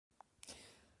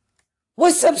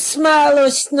What's up, Smile or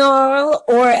Snarl,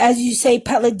 or as you say,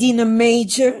 Paladina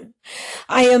Major?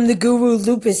 I am the Guru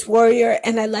Lupus Warrior,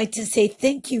 and I'd like to say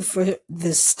thank you for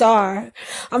the star.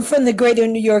 I'm from the greater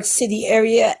New York City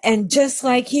area, and just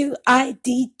like you,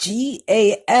 IDGAF.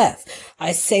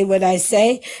 I say what I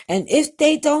say, and if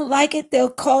they don't like it, they'll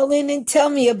call in and tell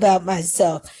me about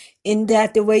myself. Isn't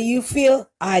that the way you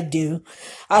feel? I do.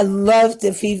 I love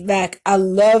the feedback. I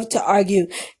love to argue.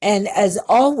 And as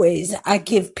always, I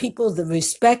give people the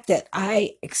respect that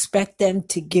I expect them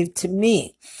to give to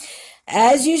me.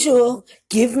 As usual,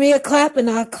 give me a clap and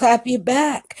I'll clap you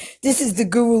back. This is the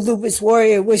Guru Lupus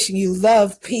Warrior wishing you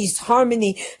love, peace,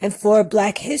 harmony, and for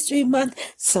Black History Month,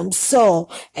 some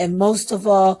soul, and most of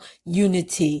all,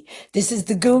 unity. This is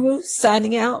the Guru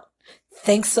signing out.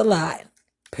 Thanks a lot.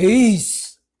 Peace.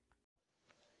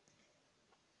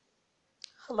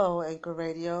 Hello, Anchor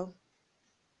Radio.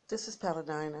 This is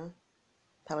Paladina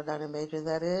Major,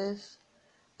 that is.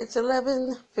 It's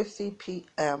 11:50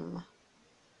 p.m.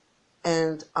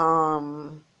 And, I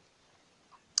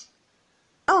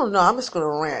don't know, I'm just going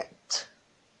to rant.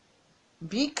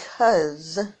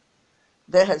 Because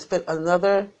there has been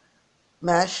another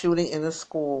mass shooting in a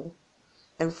school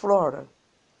in Florida.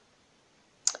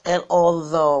 And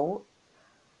although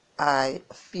I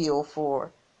feel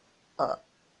for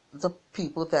the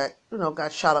people that,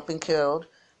 got shot up and killed,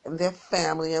 and their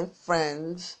family and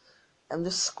friends, and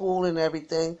the school and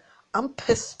everything, I'm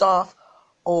pissed off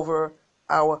over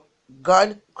our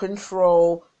gun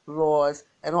control laws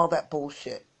and all that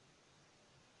bullshit.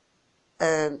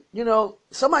 And,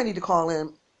 somebody need to call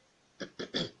in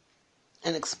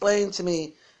and explain to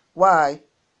me why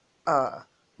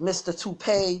Mr.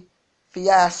 Toupee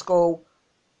Fiasco,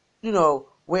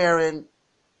 wearing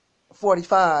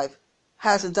 45,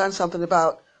 hasn't done something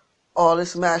about all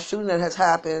this mass shooting that has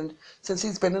happened since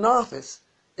he's been in office.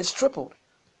 It's tripled.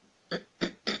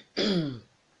 And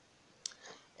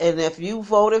if you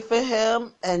voted for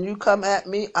him and you come at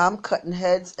me, I'm cutting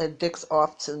heads and dicks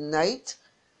off tonight.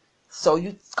 So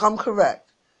you come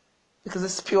correct. Because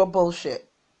it's pure bullshit.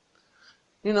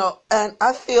 And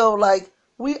I feel like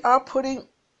we are putting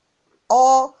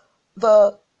all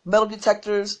the metal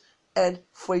detectors and,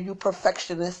 for you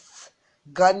perfectionists,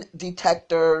 gun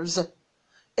detectors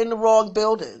in the wrong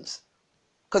buildings.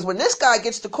 Because when this guy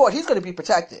gets to court, he's going to be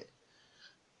protected.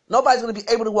 Nobody's going to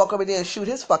be able to walk over there and shoot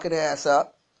his fucking ass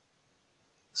up.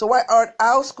 So why aren't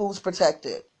our schools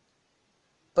protected?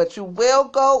 But you will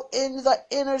go in the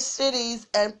inner cities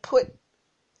and put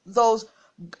those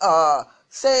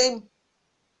same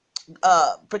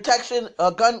protection,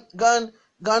 gun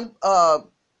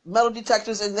metal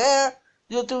detectors in there.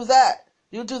 You'll do that.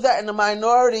 You'll do that in the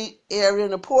minority area,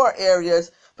 in the poor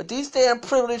areas. But these damn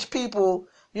privileged people,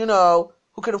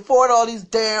 who can afford all these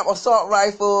damn assault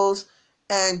rifles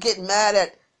and get mad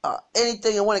at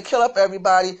anything and want to kill up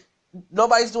everybody,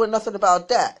 nobody's doing nothing about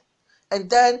that. And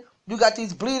then you got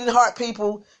these bleeding heart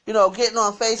people, getting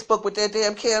on Facebook with their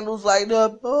damn candles lighting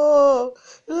up. Oh,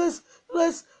 let's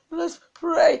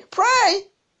pray. Pray?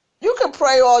 You can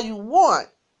pray all you want.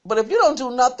 But if you don't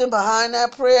do nothing behind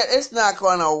that prayer, it's not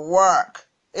going to work.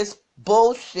 It's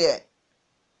bullshit.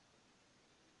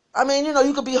 I mean,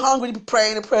 you could be hungry to be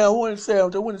praying and praying. I want a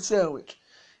sandwich. I want a sandwich.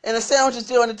 And the sandwich is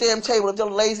still on the damn table. If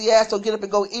your lazy ass don't get up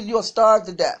and go eat, you'll starve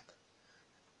to death.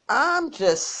 I'm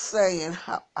just saying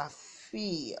how I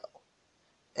feel.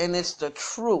 And it's the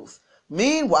truth.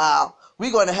 Meanwhile,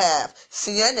 we're going to have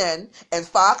CNN and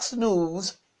Fox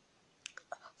News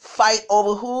fight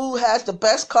over who has the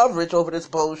best coverage over this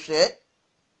bullshit.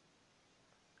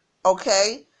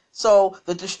 Okay? So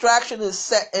the distraction is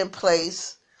set in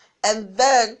place. And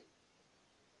then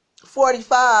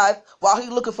 45, while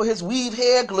he's looking for his weave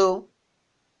hair glue,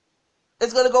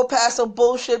 is going to go pass some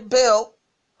bullshit bill,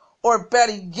 or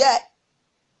better yet,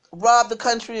 rob the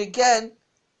country again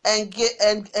and get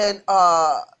and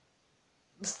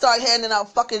start handing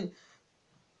out fucking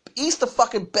Easter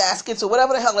fucking baskets or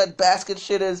whatever the hell that basket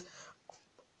shit is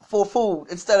for food,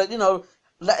 instead of,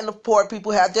 letting the poor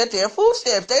people have their damn food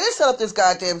stamps. They didn't set up this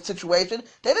goddamn situation.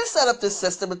 They didn't set up this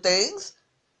system of things.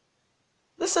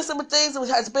 This system of things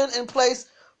has been in place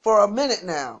for a minute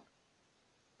now.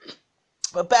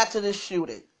 But back to this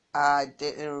shooting. I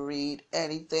didn't read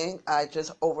anything. I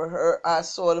just overheard. I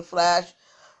saw the flash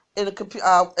in the computer.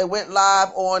 It went live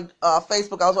on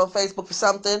Facebook. I was on Facebook for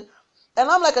something. And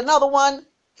I'm like, another one?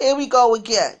 Here we go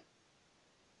again.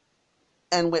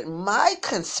 And with my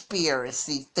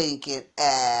conspiracy thinking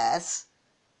ass,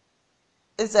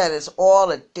 is that it's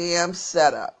all a damn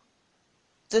setup.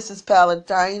 This is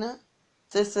Paladina.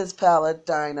 This is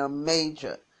Paladina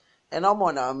Major. And I'm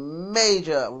on a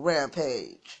major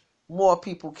rampage. more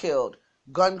people killed.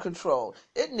 Gun control.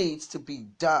 It needs to be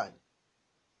done.